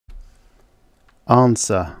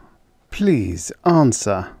Answer, Please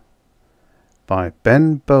Answer by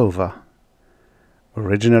Bova.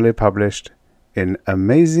 Originally published in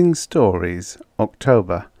Amazing Stories,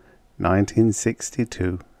 October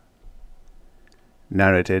 1962.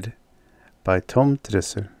 Narrated by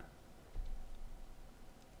Trussel.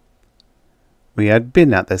 We had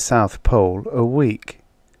been at the South Pole a week.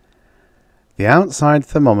 The outside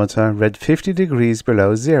thermometer read 50 degrees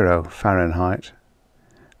below 0 Fahrenheit.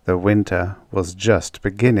 The winter was just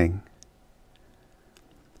beginning.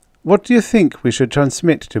 "What do you think we should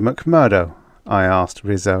transmit to McMurdo?" I asked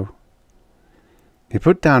Rizzo. He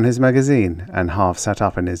put down his magazine and half sat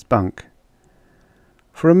up in his bunk.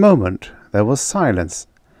 For a moment there was silence,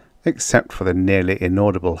 except for the nearly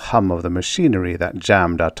inaudible hum of the machinery that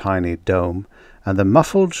jammed our tiny dome and the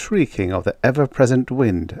muffled shrieking of the ever-present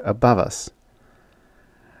wind above us.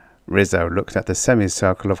 Rizzo looked at the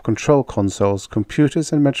semicircle of control consoles,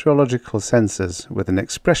 computers and meteorological sensors with an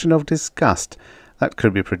expression of disgust that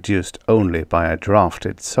could be produced only by a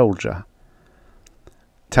drafted soldier.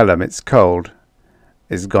 "Tell 'em it's cold.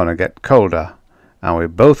 It's gonna get colder, and we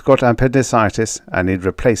both got appendicitis and need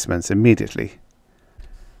replacements immediately."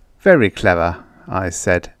 "Very clever," I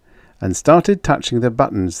said, and started touching the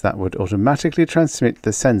buttons that would automatically transmit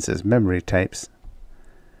the sensor's memory tapes.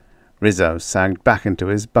 Rizzo sagged back into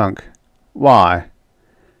his bunk. "Why?"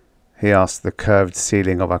 he asked the curved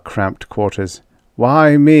ceiling of our cramped quarters.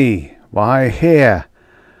 "Why me? Why here?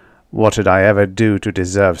 What did I ever do to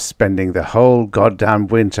deserve spending the whole goddamn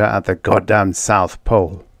winter at the goddamn South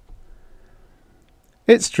Pole?"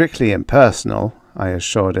 "It's strictly impersonal," I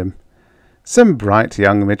assured him. "Some bright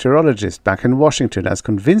young meteorologist back in Washington has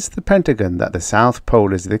convinced the Pentagon that the South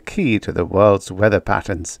Pole is the key to the world's weather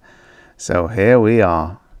patterns. So here we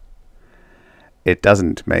are." "It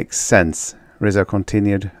doesn't make sense," Rizzo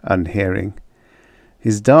continued, unhearing.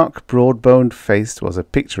 His dark, broad-boned face was a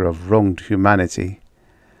picture of wronged humanity.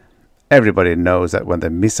 "Everybody knows that when the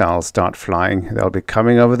missiles start flying, they'll be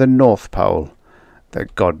coming over the North Pole. The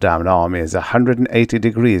goddamn army is 180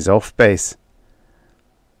 degrees off base."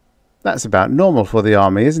 "That's about normal for the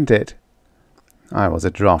army, isn't it?" I was a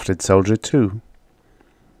drafted soldier too.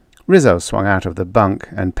 Rizzo swung out of the bunk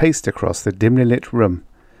and paced across the dimly lit room.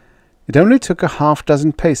 It only took a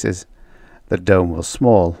half-dozen paces. The dome was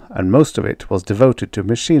small, and most of it was devoted to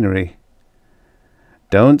machinery.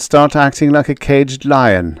 "Don't start acting like a caged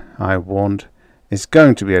lion," I warned. "It's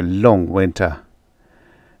going to be a long winter."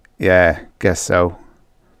 "Yeah, guess so."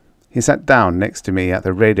 He sat down next to me at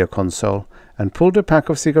the radio console and pulled a pack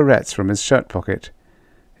of cigarettes from his shirt pocket.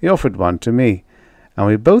 He offered one to me, and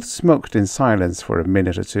we both smoked in silence for a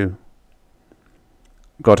minute or two.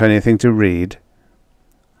 "Got anything to read?"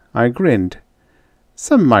 I grinned.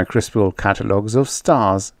 "Some microscope catalogues of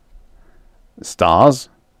stars." "Stars?"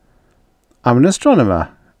 "I'm an astronomer.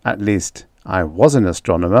 At least, I was an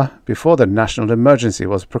astronomer before the national emergency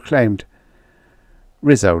was proclaimed."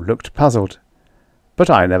 Rizzo looked puzzled. "But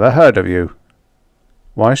I never heard of you."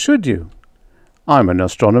 "Why should you?" "I'm an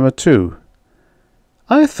astronomer too."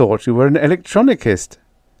 "I thought you were an electronicist."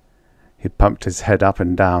 He pumped his head up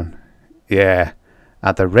and down. "Yeah,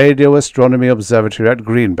 at the Radio Astronomy Observatory at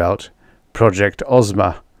Greenbelt, Project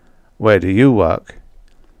Ozma. Where do you work?"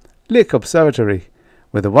 "Lick Observatory,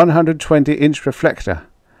 with a 120-inch reflector."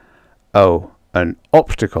 "Oh, an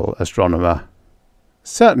optical astronomer."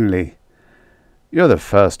 "Certainly." "You're the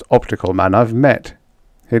first optical man I've met."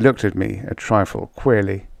 He looked at me a trifle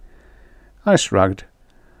queerly. I shrugged.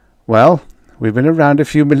 "Well, we've been around a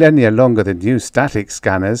few millennia longer than you static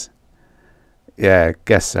scanners." "Yeah,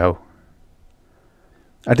 guess so."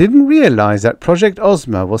 "I didn't realize that Project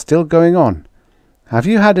Ozma was still going on. Have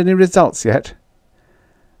you had any results yet?"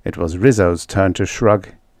 It was Rizzo's turn to shrug.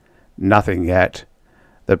 "Nothing yet.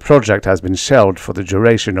 The project has been shelved for the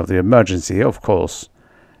duration of the emergency, of course.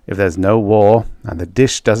 If there's no war, and the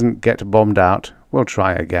dish doesn't get bombed out, we'll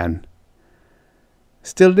try again."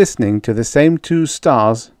 "Still listening to the same two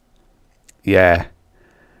stars?" "Yeah.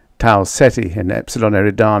 Tau Ceti and Epsilon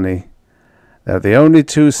Eridani. They're the only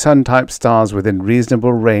two Sun-type stars within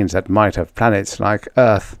reasonable range that might have planets like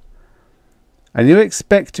Earth." "And you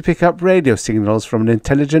expect to pick up radio signals from an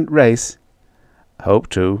intelligent race?" "Hope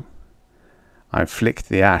to." I flicked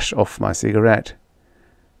the ash off my cigarette.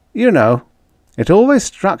 "You know, it always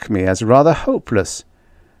struck me as rather hopeless,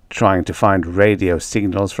 trying to find radio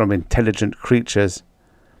signals from intelligent creatures."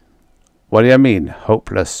 "What do you mean,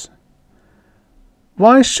 hopeless?"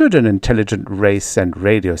 "Why should an intelligent race send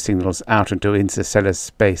radio signals out into interstellar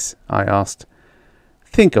space?" I asked.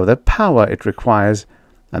 "Think of the power it requires,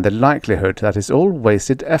 and the likelihood that it's all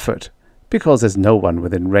wasted effort, because there's no one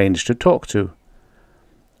within range to talk to."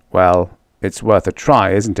 "Well, It's worth a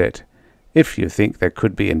try, isn't it? If you think there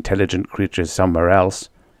could be intelligent creatures somewhere else,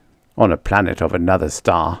 on a planet of another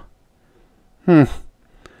star.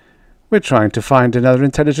 We're trying to find another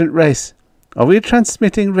intelligent race. Are we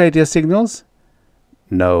transmitting radio signals?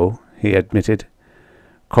 No, he admitted.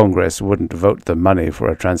 Congress wouldn't vote the money for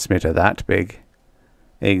a transmitter that big.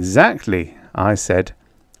 Exactly, I said.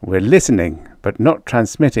 We're listening, but not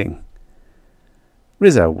transmitting.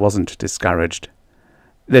 Rizzo wasn't discouraged.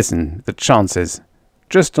 Listen, the chances,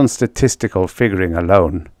 just on statistical figuring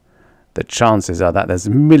alone, the chances are that there's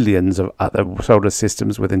millions of other solar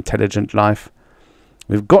systems with intelligent life.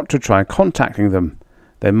 We've got to try contacting them.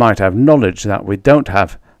 They might have knowledge that we don't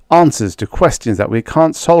have, answers to questions that we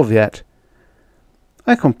can't solve yet.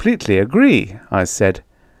 I completely agree, I said.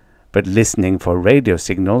 But listening for radio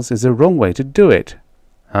signals is the wrong way to do it.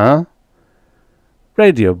 Huh?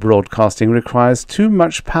 Radio broadcasting requires too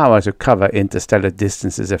much power to cover interstellar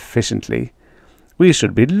distances efficiently. We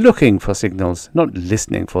should be looking for signals, not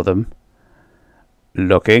listening for them.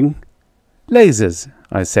 Looking? Lasers,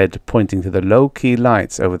 I said, pointing to the low-key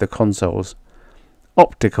lights over the consoles.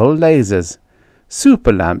 Optical lasers.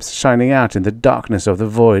 Super lamps shining out in the darkness of the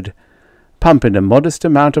void. Pump in a modest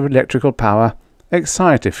amount of electrical power,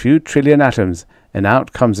 excite a few trillion atoms, and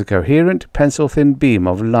out comes a coherent pencil-thin beam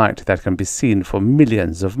of light that can be seen for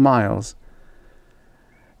millions of miles.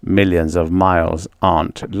 Millions of miles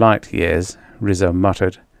aren't light years, Rizzo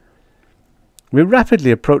muttered. We're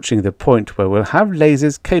rapidly approaching the point where we'll have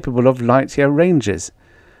lasers capable of light-year ranges.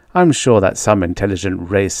 I'm sure that some intelligent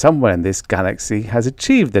race somewhere in this galaxy has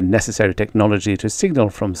achieved the necessary technology to signal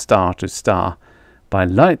from star to star by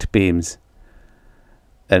light beams.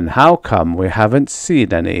 Then how come we haven't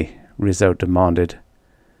seen any? Rizzo demanded.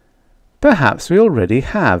 Perhaps we already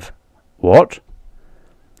have. What?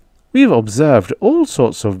 We've observed all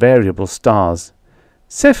sorts of variable stars.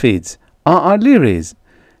 Cepheids, Lyris,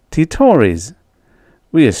 Titores.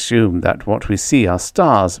 We assume that what we see are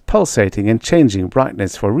stars pulsating and changing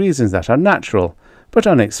brightness for reasons that are natural, but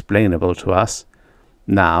unexplainable to us.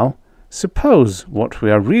 Now, suppose what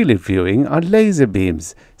we are really viewing are laser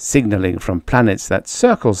beams, signaling from planets that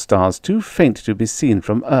circle stars too faint to be seen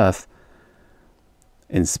from Earth.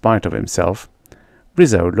 In spite of himself,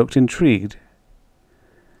 Rizzo looked intrigued.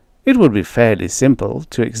 It would be fairly simple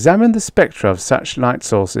to examine the spectra of such light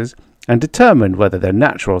sources and determine whether they're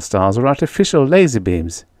natural stars or artificial laser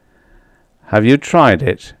beams. Have you tried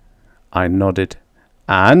it? I nodded.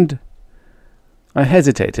 And? I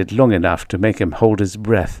hesitated long enough to make him hold his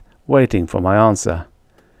breath, waiting for my answer.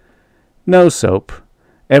 No, Soap.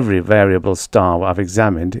 Every variable star I've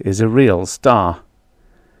examined is a real star.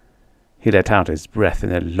 He let out his breath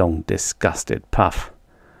in a long, disgusted puff.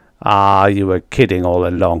 Ah, you were kidding all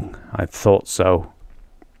along. I thought so.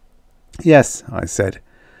 Yes, I said.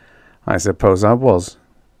 I suppose I was.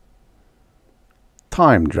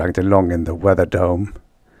 Time dragged along in the weather dome.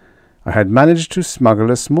 I had managed to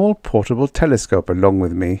smuggle a small portable telescope along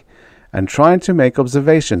with me and tried to make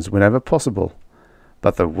observations whenever possible,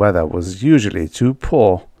 but the weather was usually too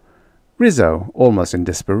poor. Rizzo, almost in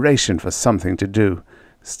desperation for something to do,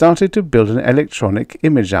 started to build an electronic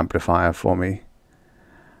image amplifier for me.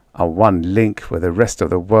 Our one link with the rest of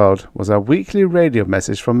the world was our weekly radio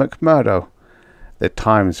message from McMurdo. The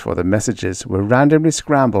times for the messages were randomly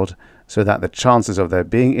scrambled so that the chances of their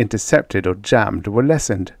being intercepted or jammed were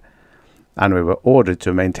lessened, and we were ordered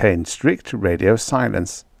to maintain strict radio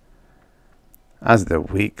silence. As the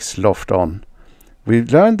week sloughed on, we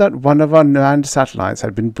learned that one of our manned satellites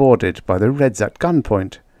had been boarded by the Reds at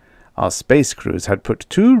gunpoint. Our space crews had put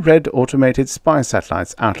 2 red automated spy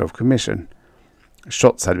satellites out of commission.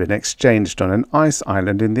 Shots had been exchanged on an ice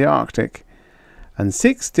island in the Arctic, and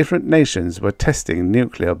 6 different nations were testing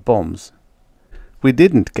nuclear bombs. We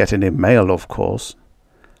didn't get any mail, of course.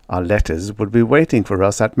 Our letters would be waiting for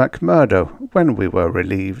us at McMurdo when we were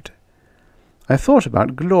relieved. I thought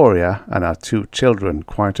about Gloria and our 2 children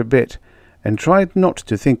quite a bit, and tried not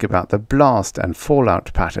to think about the blast and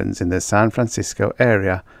fallout patterns in the San Francisco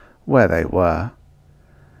area where they were.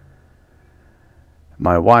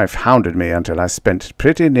 My wife hounded me until I spent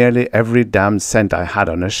pretty nearly every damned cent I had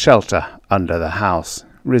on a shelter under the house,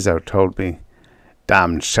 Rizzo told me.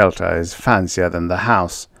 Damned shelter is fancier than the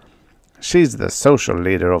house. She's the social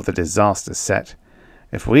leader of the disaster set.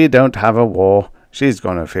 If we don't have a war, she's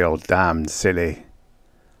going to feel damned silly.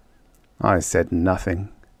 I said nothing.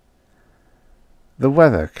 The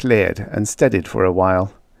weather cleared and steadied for a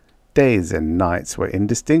while. Days and nights were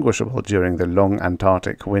indistinguishable during the long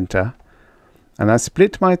Antarctic winter, and I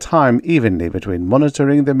split my time evenly between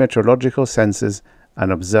monitoring the meteorological sensors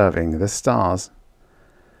and observing the stars.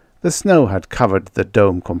 The snow had covered the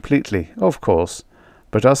dome completely, of course,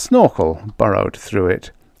 but our snorkel burrowed through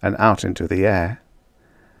it and out into the air.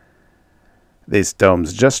 "This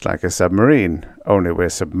dome's just like a submarine, only we're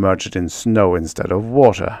submerged in snow instead of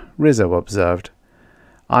water," Rizzo observed.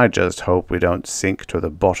 "I just hope we don't sink to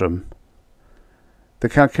the bottom." "The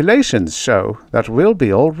calculations show that we'll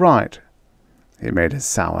be all right." He made a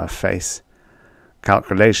sour face.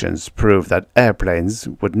 "Calculations prove that airplanes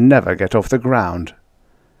would never get off the ground."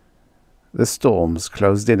 The storms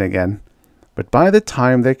closed in again, but by the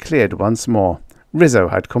time they cleared once more, Rizzo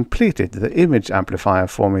had completed the image amplifier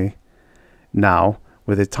for me. Now,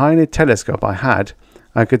 with the tiny telescope I had,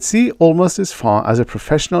 I could see almost as far as a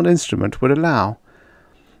professional instrument would allow.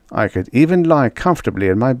 I could even lie comfortably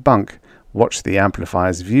in my bunk, watch the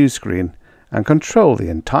amplifier's view screen, and control the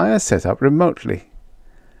entire setup remotely.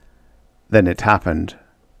 Then it happened.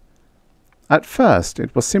 At first,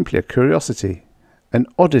 it was simply a curiosity, an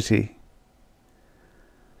oddity.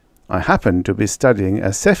 I happened to be studying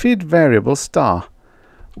a Cepheid variable star,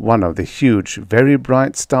 one of the huge, very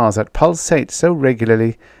bright stars that pulsate so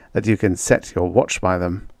regularly that you can set your watch by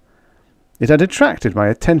them. It had attracted my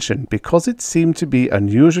attention because it seemed to be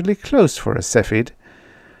unusually close for a Cepheid,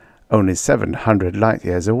 only 700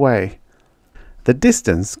 light-years away. The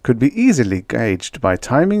distance could be easily gauged by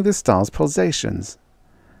timing the star's pulsations.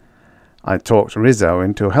 I talked Rizzo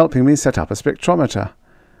into helping me set up a spectrometer.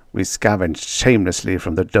 We scavenged shamelessly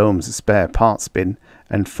from the dome's spare parts bin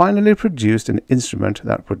and finally produced an instrument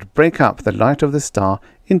that would break up the light of the star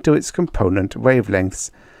into its component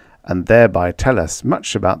wavelengths, and thereby tell us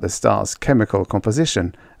much about the star's chemical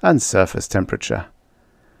composition and surface temperature.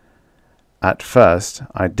 At first,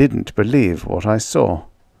 I didn't believe what I saw.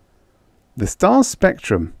 The star's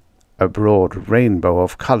spectrum, a broad rainbow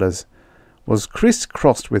of colors, was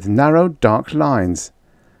crisscrossed with narrow dark lines.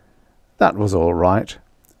 That was all right.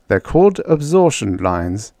 They're called absorption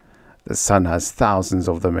lines. The sun has thousands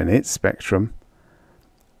of them in its spectrum.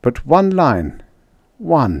 But one line,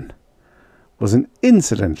 was an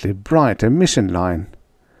insolently bright emission line.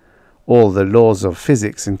 All the laws of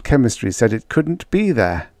physics and chemistry said it couldn't be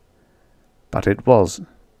there. But it was.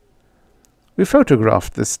 We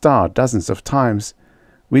photographed the star dozens of times.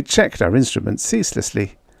 We checked our instruments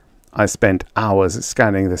ceaselessly. I spent hours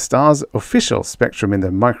scanning the star's official spectrum in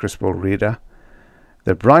the microscope reader.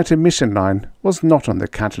 The bright emission line was not on the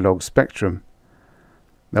catalogue spectrum.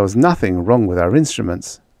 There was nothing wrong with our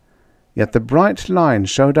instruments. Yet the bright line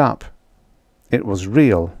showed up. It was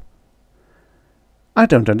real. "I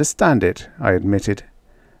don't understand it," I admitted.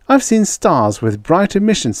 "I've seen stars with bright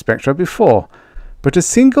emission spectra before, but a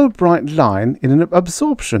single bright line in an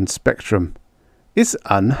absorption spectrum is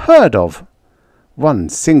unheard of. One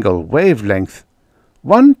single wavelength,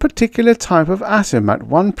 one particular type of atom at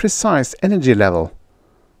one precise energy level.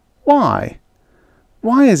 Why?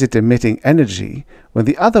 Why is it emitting energy when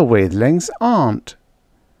the other wavelengths aren't?"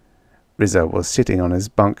 Rizzo was sitting on his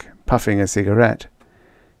bunk, puffing a cigarette.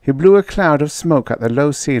 He blew a cloud of smoke at the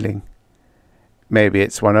low ceiling. "Maybe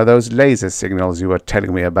it's one of those laser signals you were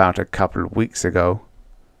telling me about a couple of weeks ago."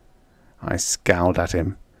 I scowled at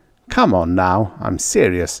him. "Come on now, I'm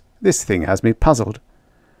serious. This thing has me puzzled."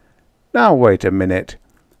 "Now wait a minute.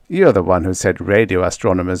 You're the one who said radio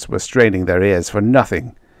astronomers were straining their ears for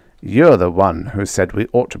nothing. You're the one who said we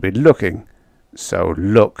ought to be looking. So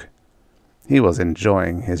look." He was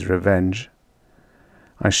enjoying his revenge.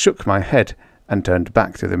 I shook my head and turned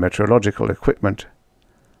back to the meteorological equipment.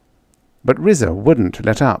 But Rizzo wouldn't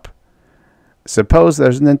let up. "Suppose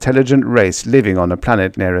there's an intelligent race living on a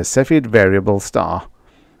planet near a Cepheid variable star.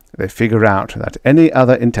 They figure out that any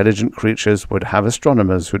other intelligent creatures would have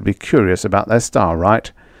astronomers who'd be curious about their star,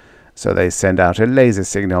 right? So they send out a laser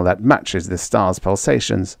signal that matches the star's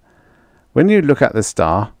pulsations. When you look at the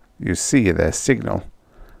star, you see their signal.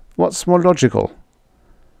 What's more logical?"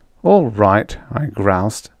 "All right," I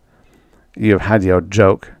groused. "You've had your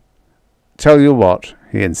joke. Tell you what,"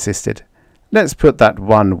 he insisted. "Let's put that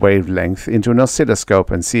one wavelength into an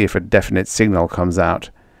oscilloscope and see if a definite signal comes out.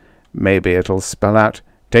 Maybe it'll spell out,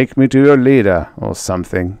 'Take me to your leader,' or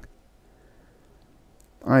something."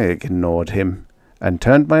 I ignored him and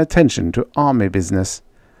turned my attention to army business.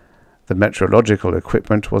 The meteorological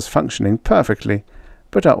equipment was functioning perfectly,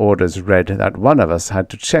 but our orders read that one of us had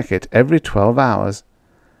to check it every 12 hours.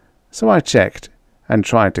 So I checked and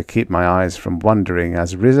tried to keep my eyes from wandering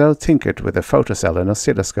as Rizzo tinkered with the photocell and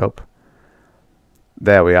oscilloscope.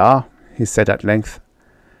 "There we are," he said at length.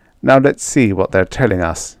 "Now let's see what they're telling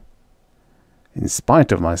us." In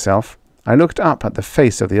spite of myself, I looked up at the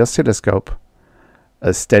face of the oscilloscope.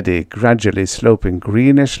 A steady, gradually sloping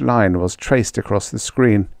greenish line was traced across the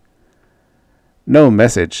screen. No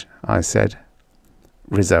message, I said.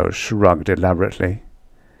 Rizzo shrugged elaborately.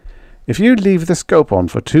 If you leave the scope on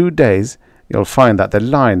for 2 days, you'll find that the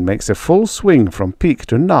line makes a full swing from peak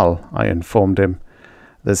to null, I informed him.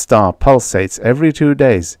 The star pulsates every 2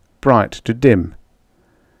 days, bright to dim.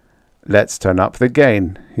 Let's turn up the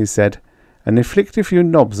gain, he said, and he flicked a few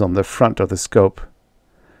knobs on the front of the scope.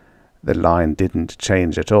 The line didn't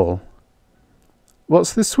change at all.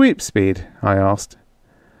 What's the sweep speed? I asked.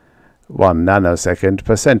 1 nanosecond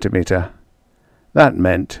per centimetre. That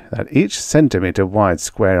meant that each centimetre wide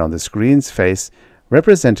square on the screen's face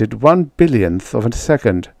represented 1 billionth of a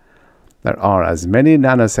second. There are as many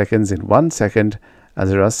nanoseconds in 1 second as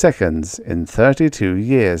there are seconds in 32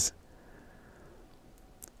 years.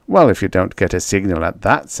 Well, if you don't get a signal at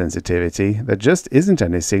that sensitivity, there just isn't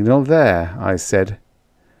any signal there, I said.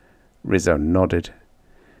 Rizzo nodded.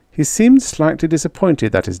 He seemed slightly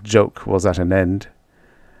disappointed that his joke was at an end.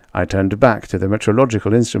 I turned back to the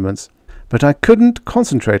meteorological instruments, but I couldn't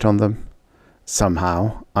concentrate on them.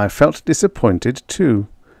 Somehow I felt disappointed too.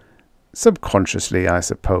 Subconsciously, I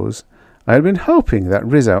suppose, I had been hoping that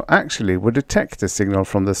Rizzo actually would detect a signal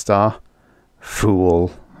from the star.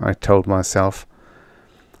 Fool, I told myself.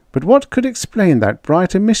 But what could explain that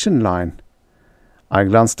bright emission line? I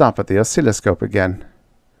glanced up at the oscilloscope again.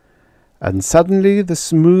 And suddenly the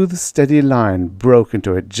smooth, steady line broke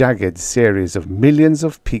into a jagged series of millions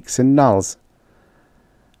of peaks and nulls.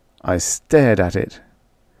 I stared at it.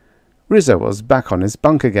 Rizzo was back on his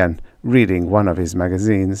bunk again, reading one of his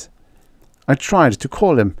magazines. I tried to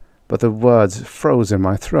call him, but the words froze in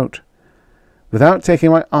my throat. Without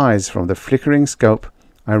taking my eyes from the flickering scope,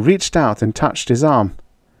 I reached out and touched his arm.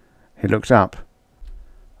 He looked up.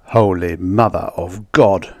 "Holy Mother of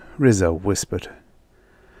God!" Rizzo whispered.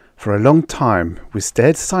 For a long time we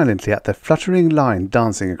stared silently at the fluttering line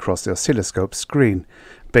dancing across the oscilloscope screen,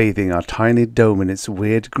 bathing our tiny dome in its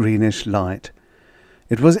weird greenish light.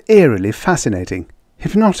 It was eerily fascinating,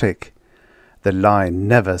 hypnotic. The line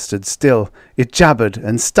never stood still. It jabbered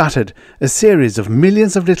and stuttered, a series of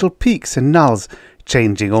millions of little peaks and nulls,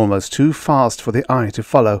 changing almost too fast for the eye to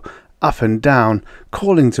follow, up and down,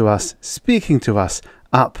 calling to us, speaking to us,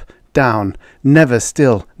 up, down, never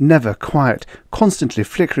still, never quiet, constantly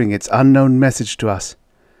flickering its unknown message to us.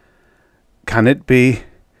 Can it be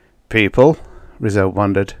people? Rizzo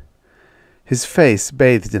wondered. His face,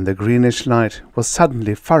 bathed in the greenish light, was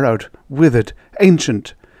suddenly furrowed, withered,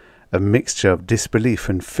 ancient, a mixture of disbelief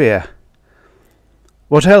and fear.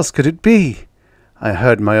 What else could it be? I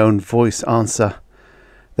heard my own voice answer.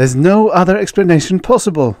 There's no other explanation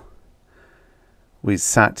possible. We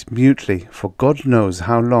sat mutely for God knows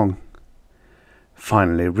how long.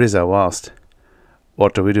 Finally Rizzo asked,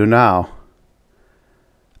 "What do we do now?"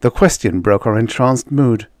 The question broke our entranced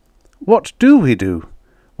mood. What do we do?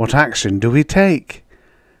 What action do we take?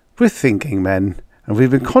 We're thinking men, and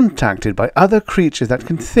we've been contacted by other creatures that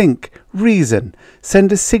can think, reason,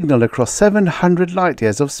 send a signal across 700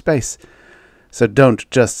 light-years of space. So don't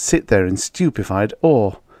just sit there in stupefied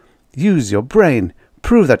awe. Use your brain.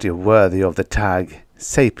 Prove that you're worthy of the tag,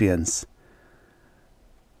 sapiens.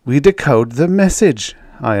 We decode the message,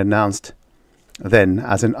 I announced. Then,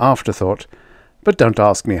 as an afterthought, but don't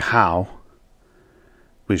ask me how.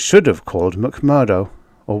 We should have called McMurdo,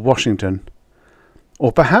 or Washington.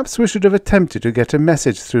 Or perhaps we should have attempted to get a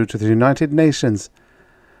message through to the United Nations,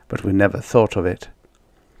 but we never thought of it.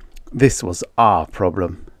 This was our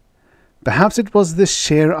problem. Perhaps it was the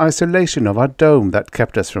sheer isolation of our dome that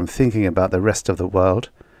kept us from thinking about the rest of the world.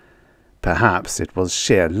 Perhaps it was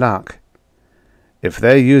sheer luck. If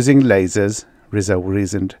they're using lasers, Rizzo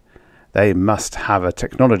reasoned, they must have a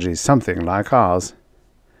technology something like ours.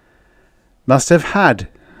 Must have had,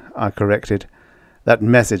 I corrected. That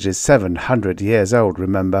message is 700 years old,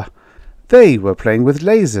 remember. They were playing with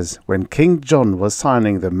lasers when King John was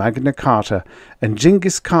signing the Magna Carta and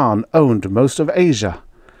Genghis Khan owned most of Asia.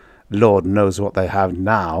 Lord knows what they have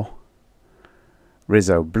now.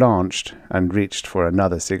 Rizzo blanched and reached for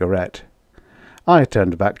another cigarette. I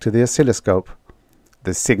turned back to the oscilloscope.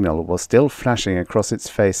 The signal was still flashing across its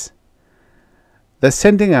face. They're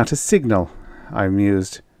sending out a signal, I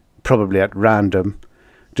mused, probably at random,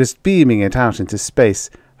 just beaming it out into space,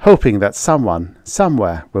 hoping that someone,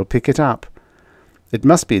 somewhere, will pick it up. It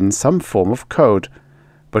must be in some form of code,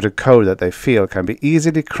 but a code that they feel can be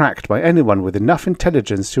easily cracked by anyone with enough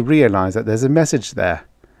intelligence to realize that there's a message there.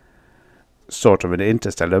 Sort of an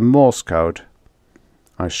interstellar Morse code.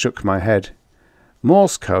 I shook my head.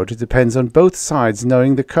 Morse code depends on both sides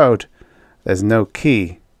knowing the code. There's no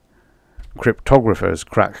key. Cryptographers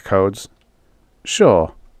crack codes.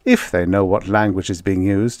 Sure, if they know what language is being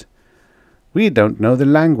used. We don't know the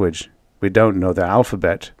language. We don't know the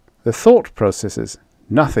alphabet, the thought processes,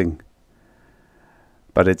 nothing.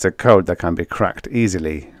 But it's a code that can be cracked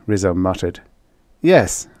easily, Rizzo muttered.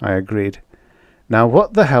 Yes, I agreed. Now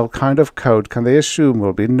what the hell kind of code can they assume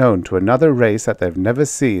will be known to another race that they've never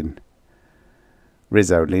seen?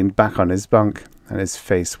 Rizzo leaned back on his bunk, and his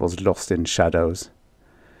face was lost in shadows.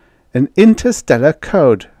 An interstellar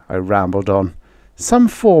code, I rambled on. Some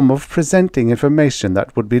form of presenting information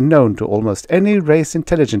that would be known to almost any race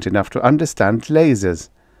intelligent enough to understand lasers.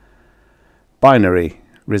 Binary,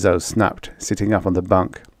 Rizzo snapped, sitting up on the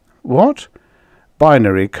bunk. What?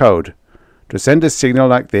 Binary code. To send a signal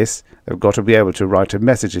like this, they've got to be able to write a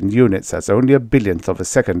message in units that's only a billionth of a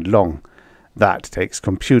second long. That takes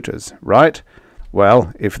computers, right?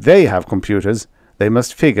 Well, if they have computers, they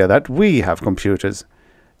must figure that we have computers.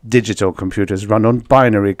 Digital computers run on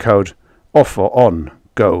binary code. Off or on,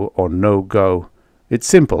 go or no go. It's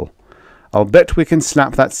simple. I'll bet we can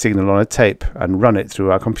slap that signal on a tape and run it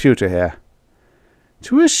through our computer here.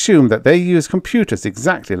 To assume that they use computers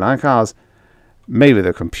exactly like ours. Maybe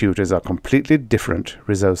the computers are completely different,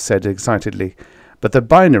 Rizzo said excitedly, but the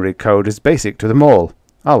binary code is basic to them all.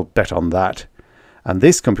 I'll bet on that. And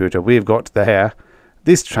this computer we've got there,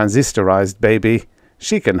 this transistorized baby,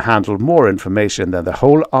 she can handle more information than the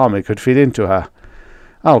whole army could fit into her.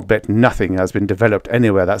 I'll bet nothing has been developed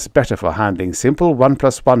anywhere that's better for handling simple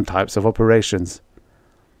 1+1 types of operations.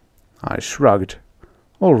 I shrugged.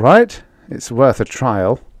 All right, it's worth a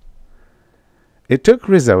trial. It took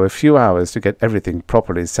Rizzo a few hours to get everything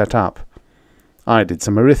properly set up. I did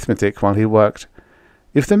some arithmetic while he worked.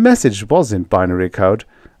 If the message was in binary code,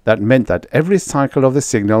 that meant that every cycle of the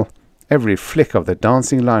signal, every flick of the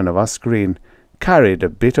dancing line of our screen, carried a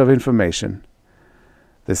bit of information.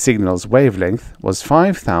 The signal's wavelength was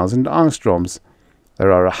 5,000 angstroms.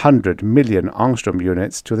 There are 100 million angstrom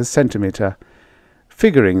units to the centimetre.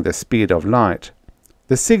 Figuring the speed of light,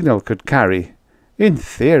 the signal could carry, in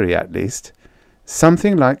theory at least,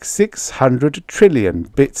 something like 600 trillion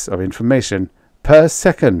bits of information per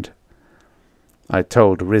second. I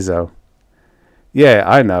told Rizzo. Yeah,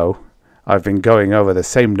 I know. I've been going over the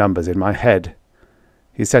same numbers in my head.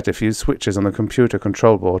 He set a few switches on the computer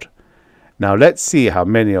control board. Now let's see how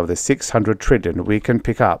many of the 600 trillion we can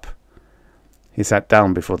pick up. He sat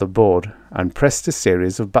down before the board and pressed a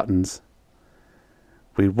series of buttons.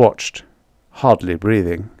 We watched, hardly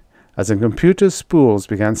breathing, as the computer's spools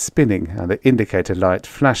began spinning and the indicator light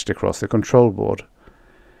flashed across the control board.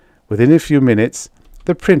 Within a few minutes,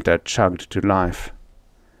 the printer chugged to life.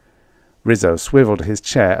 Rizzo swiveled his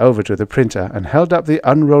chair over to the printer and held up the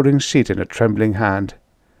unrolling sheet in a trembling hand.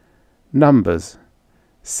 Numbers.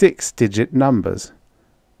 6-digit numbers.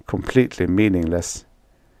 Completely meaningless.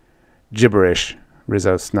 Gibberish,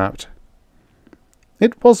 Rizzo snapped.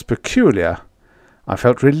 It was peculiar. I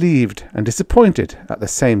felt relieved and disappointed at the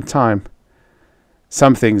same time.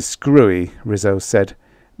 Something screwy, Rizzo said.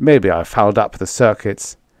 Maybe I fouled up the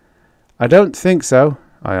circuits. I don't think so,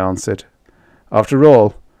 I answered. After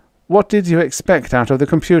all, what did you expect out of the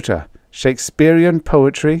computer? Shakespearean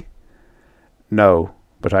poetry? No,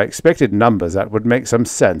 but I expected numbers that would make some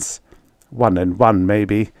sense. 1 and 1,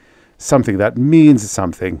 maybe. Something that means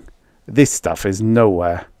something. This stuff is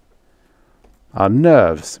nowhere. Our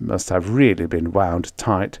nerves must have really been wound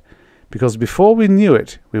tight, because before we knew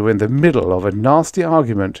it, we were in the middle of a nasty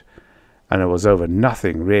argument, and it was over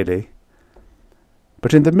nothing, really.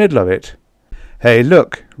 But in the middle of it, "Hey,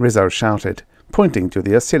 look!" Rizzo shouted, pointing to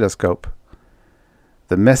the oscilloscope.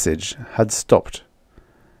 The message had stopped.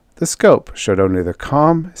 The scope showed only the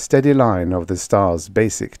calm, steady line of the star's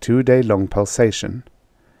basic 2-day-long pulsation.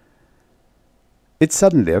 It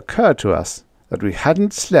suddenly occurred to us that we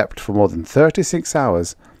hadn't slept for more than 36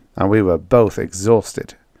 hours, and we were both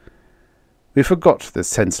exhausted. We forgot the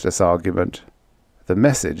senseless argument. The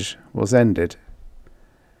message was ended.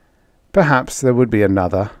 Perhaps there would be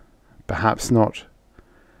another, perhaps not.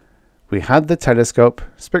 We had the telescope,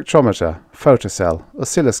 spectrometer, photocell,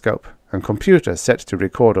 oscilloscope, and computer set to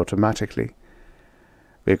record automatically.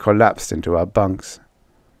 We collapsed into our bunks.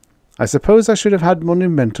 I suppose I should have had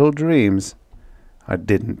monumental dreams. I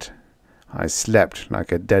didn't. I slept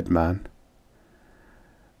like a dead man.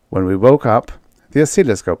 When we woke up, the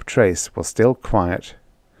oscilloscope trace was still quiet.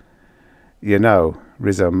 You know,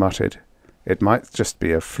 Rizzo muttered, it might just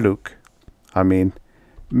be a fluke. I mean,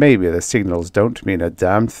 maybe the signals don't mean a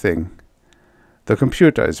damned thing. The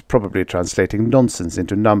computer is probably translating nonsense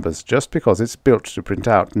into numbers just because it's built to print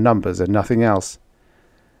out numbers and nothing else.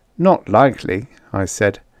 Not likely, I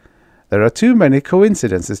said. There are too many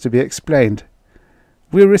coincidences to be explained.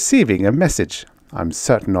 We're receiving a message. I'm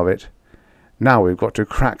certain of it. Now we've got to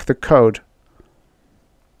crack the code.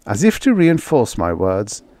 As if to reinforce my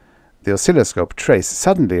words, the oscilloscope trace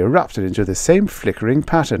suddenly erupted into the same flickering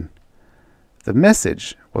pattern. The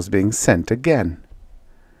message was being sent again.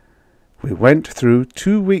 We went through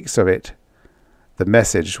 2 weeks of it. The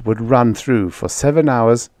message would run through for 7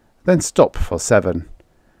 hours, then stop for 7.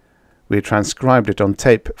 We transcribed it on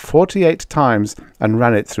tape 48 times and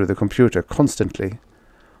ran it through the computer constantly.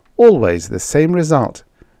 Always the same result,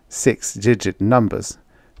 6-digit numbers,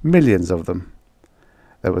 millions of them.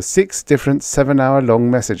 There were 6 different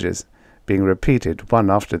 7-hour-long messages being repeated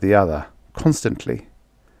one after the other, constantly.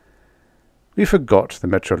 We forgot the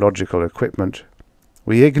meteorological equipment.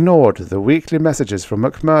 We ignored the weekly messages from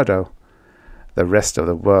McMurdo. The rest of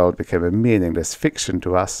the world became a meaningless fiction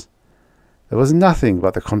to us. There was nothing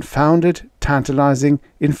but the confounded, tantalizing,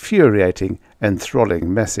 infuriating,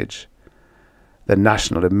 enthralling message. The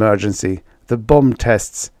national emergency, the bomb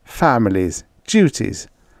tests, families, duties,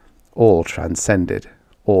 all transcended,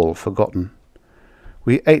 all forgotten.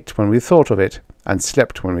 We ate when we thought of it, and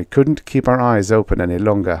slept when we couldn't keep our eyes open any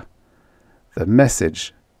longer. The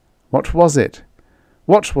message, what was it?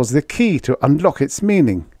 What was the key to unlock its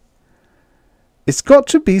meaning? "It's got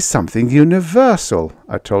to be something universal,"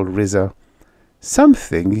 I told Rizzo.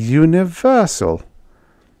 "Something universal,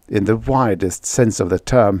 in the widest sense of the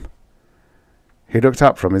term." He looked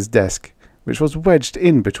up from his desk, which was wedged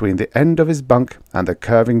in between the end of his bunk and the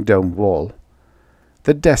curving dome wall.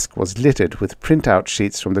 The desk was littered with printout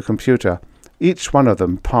sheets from the computer, each one of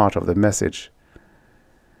them part of the message.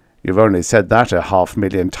 "You've only said that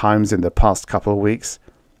 500,000 times in the past couple of weeks.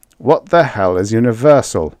 What the hell is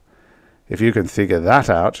universal? If you can figure that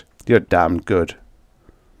out, you're damned good."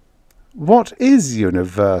 "What is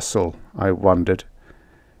universal?" I wondered.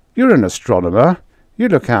 "You're an astronomer. You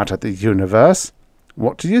look out at the universe.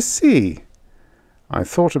 What do you see?" I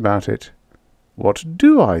thought about it. What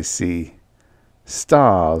do I see?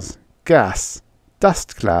 Stars, gas,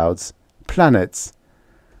 dust clouds, planets.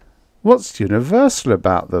 What's universal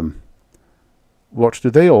about them? What do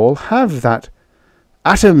they all have that—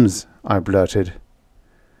 "Atoms!" I blurted.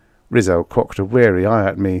 Rizzo cocked a weary eye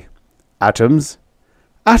at me. "Atoms?"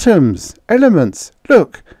 "Atoms! Elements!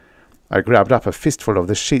 Look!" I grabbed up a fistful of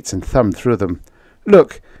the sheets and thumbed through them.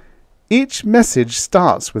 "Look! Each message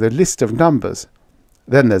starts with a list of numbers.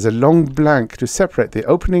 Then there's a long blank to separate the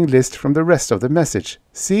opening list from the rest of the message.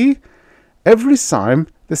 See? Every sign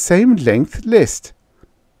the same length list."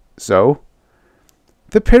 "So?"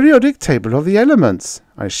 "The periodic table of the elements,"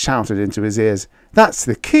 I shouted into his ears. "That's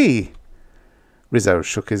the key." Rizzo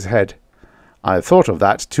shook his head. "I thought of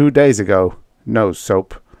that 2 days ago. No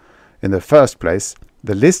soap. In the first place,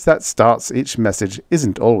 the list that starts each message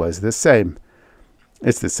isn't always the same.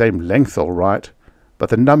 It's the same length all right, but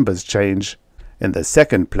the numbers change. In the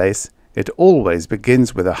second place, it always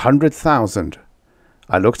begins with 100,000.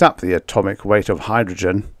 I looked up the atomic weight of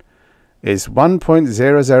hydrogen. It's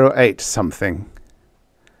 1.008 something.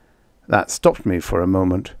 That stopped me for a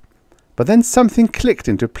moment, but then something clicked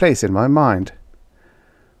into place in my mind.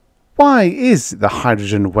 Why is the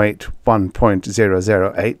hydrogen weight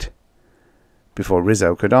 1.008? Before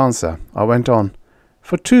Rizzo could answer, I went on.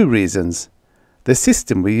 For 2 reasons. The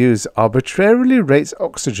system we use arbitrarily rates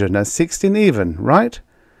oxygen as 16 even, right?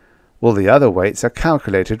 All the other weights are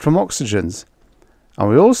calculated from oxygens. And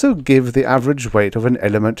we also give the average weight of an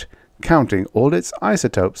element, counting all its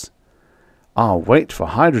isotopes. Our weight for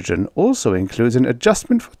hydrogen also includes an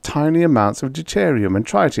adjustment for tiny amounts of deuterium and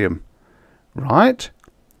tritium. Right?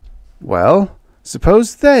 Well,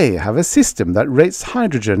 suppose they have a system that rates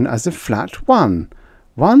hydrogen as a flat 1,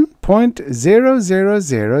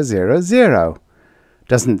 1.00000.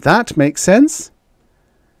 Doesn't that make sense?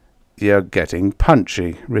 "You're getting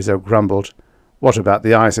punchy," Rizzo grumbled. "What about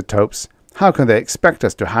the isotopes? How can they expect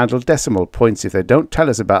us to handle decimal points if they don't tell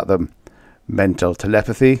us about them? Mental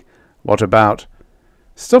telepathy? What about—"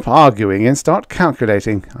 "Stop arguing and start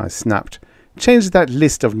calculating," I snapped. "Change that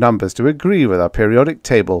list of numbers to agree with our periodic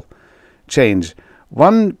table. Change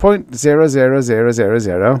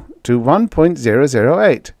 1.00000 to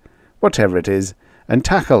 1.008, whatever it is, and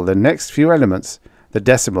tackle the next few elements. The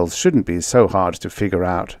decimals shouldn't be so hard to figure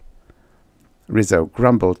out." Rizzo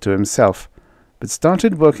grumbled to himself, but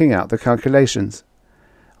started working out the calculations.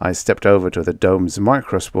 I stepped over to the dome's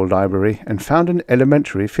microswole library and found an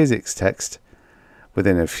elementary physics text.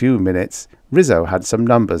 Within a few minutes, Rizzo had some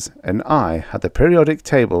numbers, and I had the periodic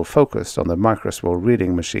table focused on the microswole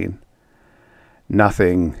reading machine.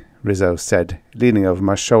 "Nothing," Rizzo said, leaning over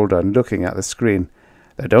my shoulder and looking at the screen.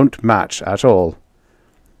 "They don't match at all."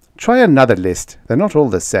 "Try another list. They're not all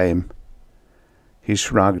the same." He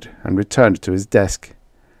shrugged and returned to his desk.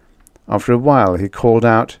 After a while he called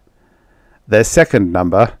out, Their second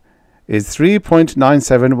number is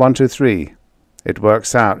 3.97123. It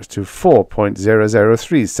works out to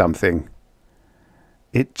 4.003 something.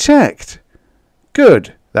 It checked.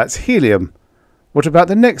 Good, that's helium. What about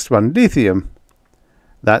the next one, lithium?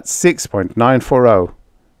 That's 6.940.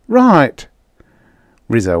 Right.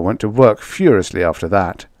 Rizzo went to work furiously after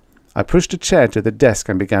that. I pushed a chair to the desk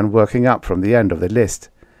and began working up from the end of the list.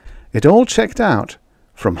 It all checked out,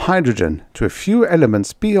 from hydrogen to a few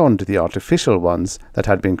elements beyond the artificial ones that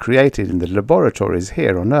had been created in the laboratories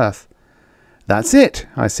here on Earth. That's it,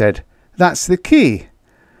 I said. That's the key.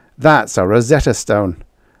 That's our Rosetta Stone,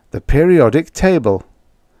 the periodic table.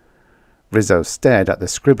 Rizzo stared at the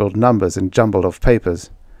scribbled numbers and jumble of papers.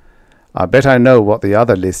 I bet I know what the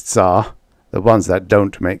other lists are, the ones that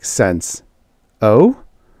don't make sense. Oh?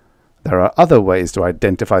 There are other ways to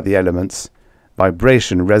identify the elements.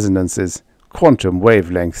 Vibration resonances, quantum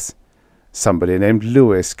wavelengths. Somebody named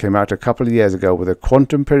Lewis came out a couple of years ago with a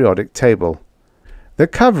quantum periodic table. They're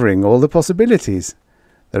covering all the possibilities.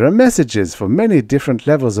 There are messages for many different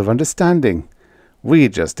levels of understanding. We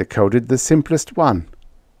just decoded the simplest one.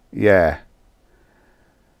 Yeah.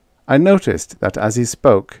 I noticed that as he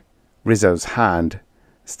spoke, Rizzo's hand,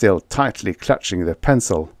 still tightly clutching the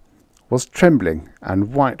pencil, was trembling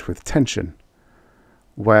and white with tension.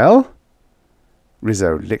 Well?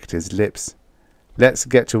 Rizzo licked his lips. Let's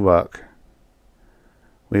get to work.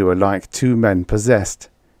 We were like two men possessed.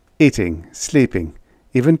 Eating, sleeping,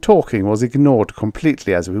 even talking was ignored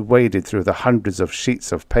completely as we waded through the hundreds of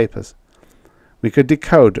sheets of papers. We could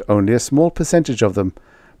decode only a small percentage of them,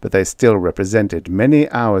 but they still represented many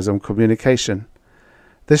hours of communication.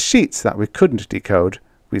 The sheets that we couldn't decode,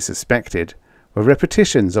 we suspected, were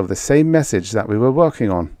repetitions of the same message that we were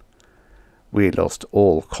working on. We lost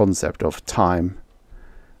all concept of time.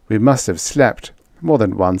 We must have slept more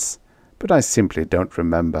than once, but I simply don't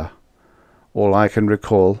remember. All I can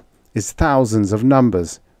recall is thousands of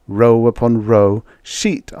numbers, row upon row,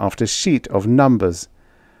 sheet after sheet of numbers,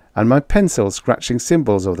 and my pencil scratching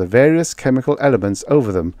symbols of the various chemical elements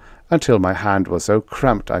over them until my hand was so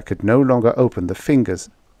cramped I could no longer open the fingers.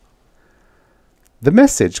 The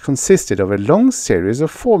message consisted of a long series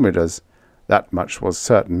of formulas, that much was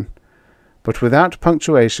certain, but without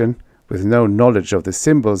punctuation, with no knowledge of the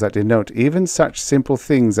symbols that denote even such simple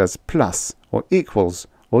things as plus, or equals,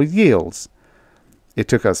 or yields. It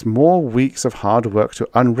took us more weeks of hard work to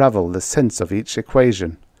unravel the sense of each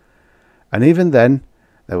equation. And even then,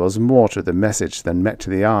 there was more to the message than met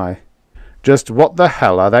the eye. Just what the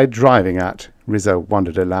hell are they driving at? Rizzo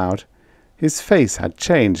wondered aloud. His face had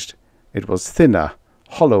changed. It was thinner,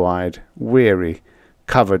 hollow-eyed, weary,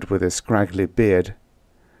 covered with a scraggly beard.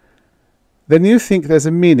 Then you think there's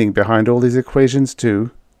a meaning behind all these equations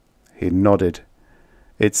too? He nodded.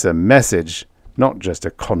 It's a message, not just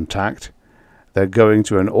a contact. They're going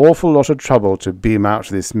to an awful lot of trouble to beam out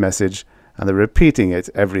this message, and they're repeating it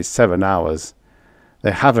every 7 hours.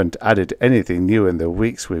 They haven't added anything new in the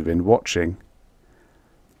weeks we've been watching.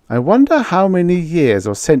 I wonder how many years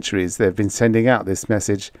or centuries they've been sending out this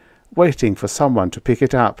message, waiting for someone to pick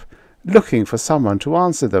it up, looking for someone to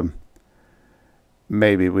answer them.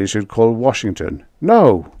 Maybe we should call Washington.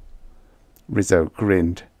 No! Rizzo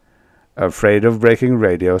grinned. Afraid of breaking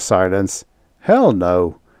radio silence? Hell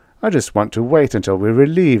no! I just want to wait until we're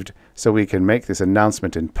relieved so we can make this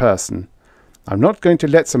announcement in person. I'm not going to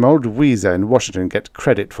let some old wheezer in Washington get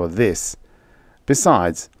credit for this.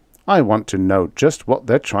 Besides, I want to know just what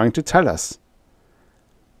they're trying to tell us.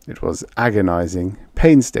 It was agonizing,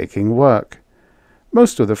 painstaking work.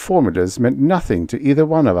 Most of the formulas meant nothing to either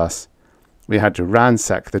one of us. We had to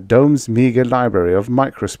ransack the dome's meagre library of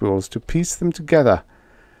microspools to piece them together.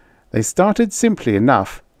 They started simply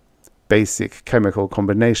enough. Basic chemical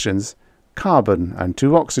combinations. Carbon and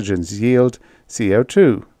 2 oxygens yield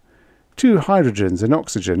CO2. 2 hydrogens and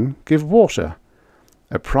oxygen give water.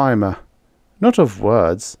 A primer, not of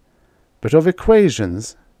words, but of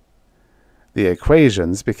equations. The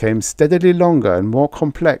equations became steadily longer and more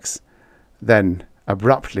complex. Then,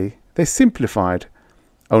 abruptly, they simplified,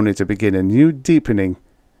 only to begin a new deepening,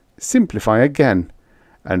 simplify again,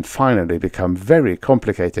 and finally become very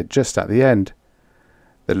complicated just at the end.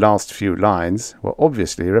 The last few lines were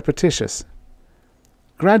obviously repetitious.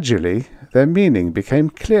 Gradually, their meaning became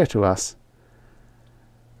clear to us.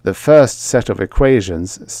 The first set of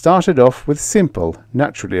equations started off with simple,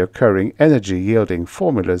 naturally occurring energy-yielding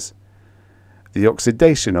formulas. The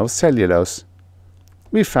oxidation of cellulose.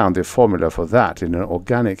 We found the formula for that in an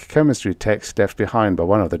organic chemistry text left behind by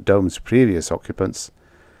one of the dome's previous occupants,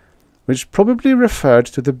 which probably referred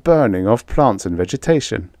to the burning of plants and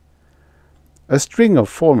vegetation. a string of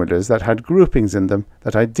formulas that had groupings in them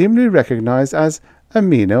that I dimly recognized as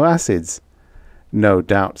amino acids. No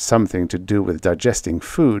doubt something to do with digesting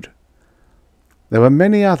food. There were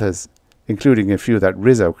many others, including a few that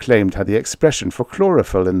Rizzo claimed had the expression for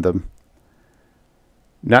chlorophyll in them.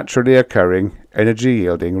 Naturally occurring,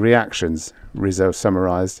 energy-yielding reactions, Rizzo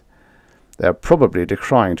summarized. They are probably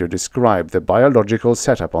trying to describe the biological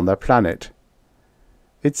setup on their planet.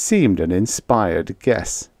 It seemed an inspired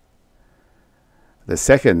guess. The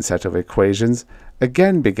second set of equations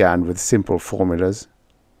again began with simple formulas.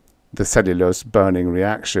 The cellulose burning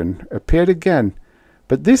reaction appeared again,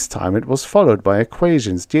 but this time it was followed by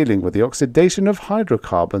equations dealing with the oxidation of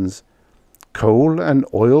hydrocarbons. Coal and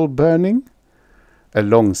oil burning? A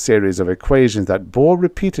long series of equations that bore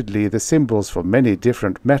repeatedly the symbols for many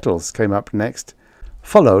different metals came up next,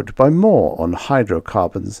 followed by more on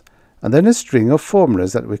hydrocarbons, and then a string of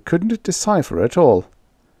formulas that we couldn't decipher at all.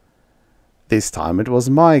 This time it was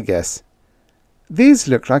my guess. These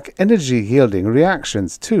look like energy-yielding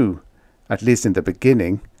reactions too, at least in the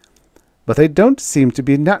beginning, but they don't seem to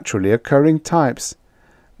be naturally occurring types.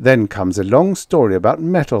 Then comes a long story about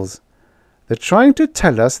metals. They're trying to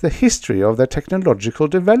tell us the history of their technological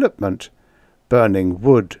development, burning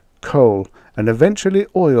wood, coal, and eventually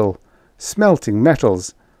oil, smelting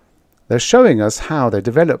metals. They're showing us how they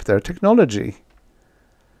developed their technology.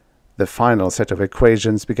 The final set of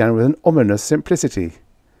equations began with an ominous simplicity.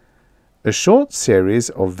 A short series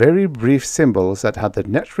of very brief symbols that had the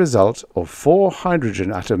net result of 4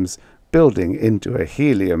 hydrogen atoms building into a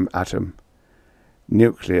helium atom.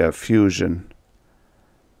 Nuclear fusion.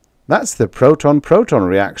 That's the proton-proton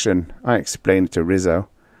reaction, I explained to Rizzo,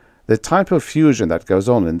 the type of fusion that goes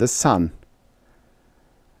on in the sun.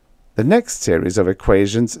 The next series of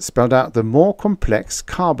equations spelled out the more complex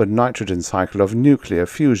carbon-nitrogen cycle of nuclear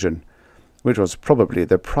fusion, which was probably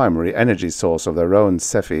the primary energy source of their own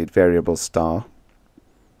Cepheid variable star.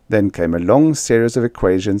 Then came a long series of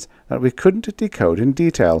equations that we couldn't decode in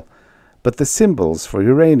detail, but the symbols for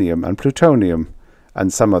uranium and plutonium,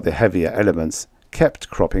 and some of the heavier elements, kept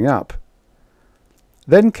cropping up.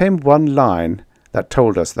 Then came one line that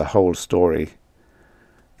told us the whole story.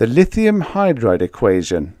 The lithium hydride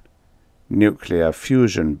equation. Nuclear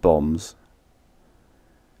fusion bombs.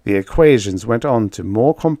 The equations went on to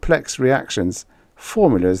more complex reactions,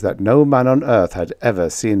 formulas that no man on Earth had ever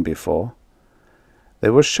seen before. They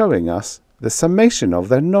were showing us the summation of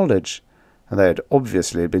their knowledge, and they had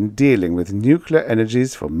obviously been dealing with nuclear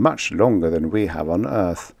energies for much longer than we have on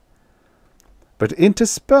Earth. But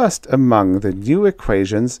interspersed among the new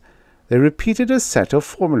equations, they repeated a set of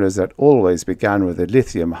formulas that always began with the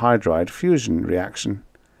lithium hydride fusion reaction.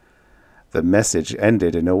 The message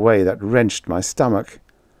ended in a way that wrenched my stomach.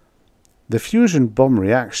 The fusion bomb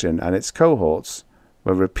reaction and its cohorts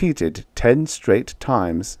were repeated 10 straight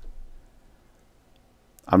times.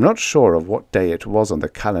 I'm not sure of what day it was on the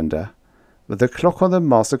calendar, but the clock on the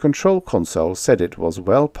master control console said it was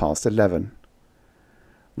well past 11.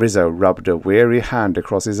 Rizzo rubbed a weary hand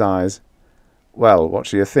across his eyes. Well, what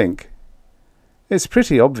do you think? It's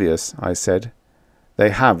pretty obvious, I said.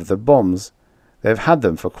 They have the bombs. They've had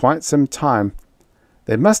them for quite some time.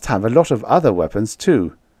 They must have a lot of other weapons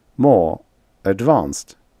too, more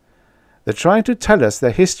advanced. They're trying to tell us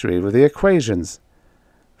their history with the equations.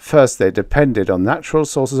 First they depended on natural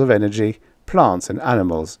sources of energy, plants and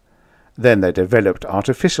animals. Then they developed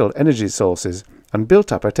artificial energy sources and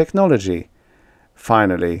built up a technology.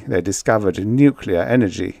 Finally, they discovered nuclear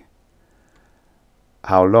energy.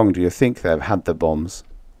 How long do you think they've had the bombs?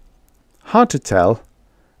 Hard to tell.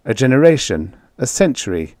 A generation, a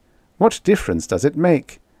century. What difference does it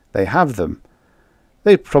make? They have them.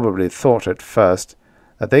 They probably thought at first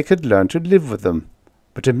that they could learn to live with them.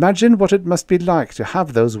 But imagine what it must be like to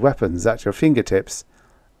have those weapons at your fingertips.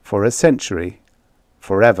 For a century.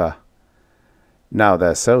 Forever. Now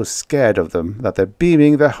they're so scared of them that they're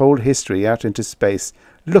beaming their whole history out into space,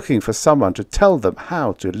 looking for someone to tell them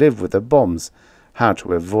how to live with the bombs, how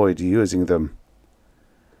to avoid using them.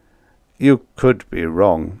 You could be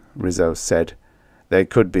wrong, Rizzo said. They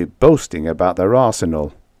could be boasting about their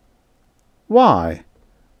arsenal. Why?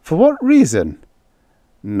 For what reason?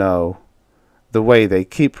 No. The way they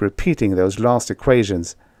keep repeating those last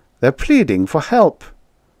equations. They're pleading for help.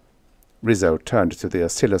 Rizzo turned to the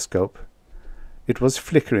oscilloscope. It was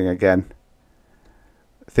flickering again.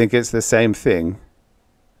 Think it's the same thing?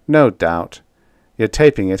 No doubt. You're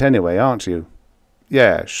taping it anyway, aren't you?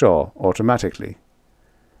 Yeah, sure, automatically.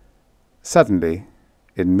 Suddenly,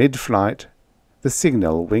 in mid-flight, the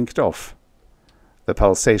signal winked off. The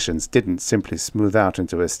pulsations didn't simply smooth out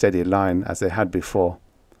into a steady line as they had before.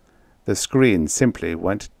 The screen simply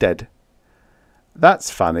went dead.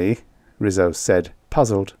 "That's funny," Rizzo said,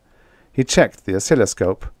 puzzled. He checked the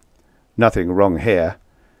oscilloscope. "Nothing wrong here.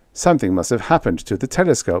 Something must have happened to the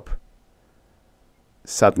telescope."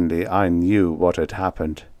 Suddenly I knew what had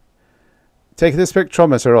happened. "Take the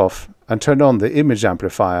spectrometer off and turn on the image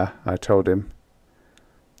amplifier," I told him.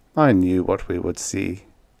 I knew what we would see.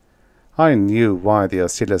 I knew why the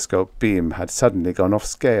oscilloscope beam had suddenly gone off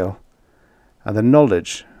scale, and the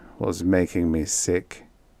knowledge was making me sick.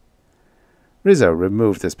 Rizzo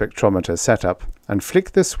removed the spectrometer setup and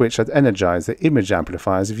flicked the switch that energized the image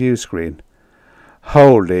amplifier's view screen.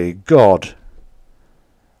 Holy God!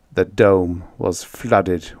 The dome was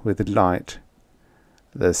flooded with light.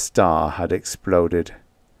 The star had exploded.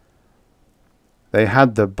 "They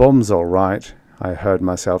had the bombs all right," I heard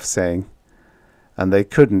myself saying, "and they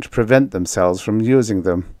couldn't prevent themselves from using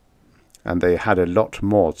them. And they had a lot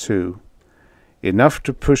more too. Enough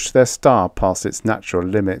to push their star past its natural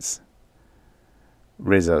limits."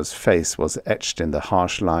 Rizzo's face was etched in the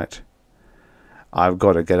harsh light. "I've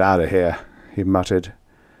got to get out of here," he muttered,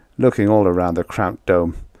 looking all around the cramped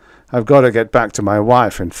dome. "I've got to get back to my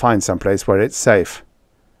wife and find some place where it's safe."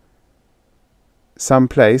 "Some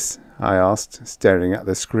place?" I asked, staring at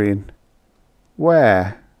the screen.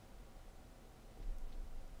 "Where?"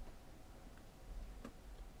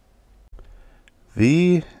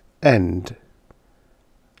 The end.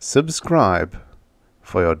 Subscribe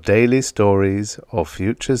for your daily stories of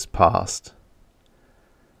futures past.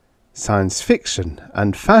 Science fiction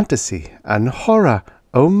and fantasy and horror,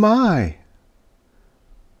 oh my!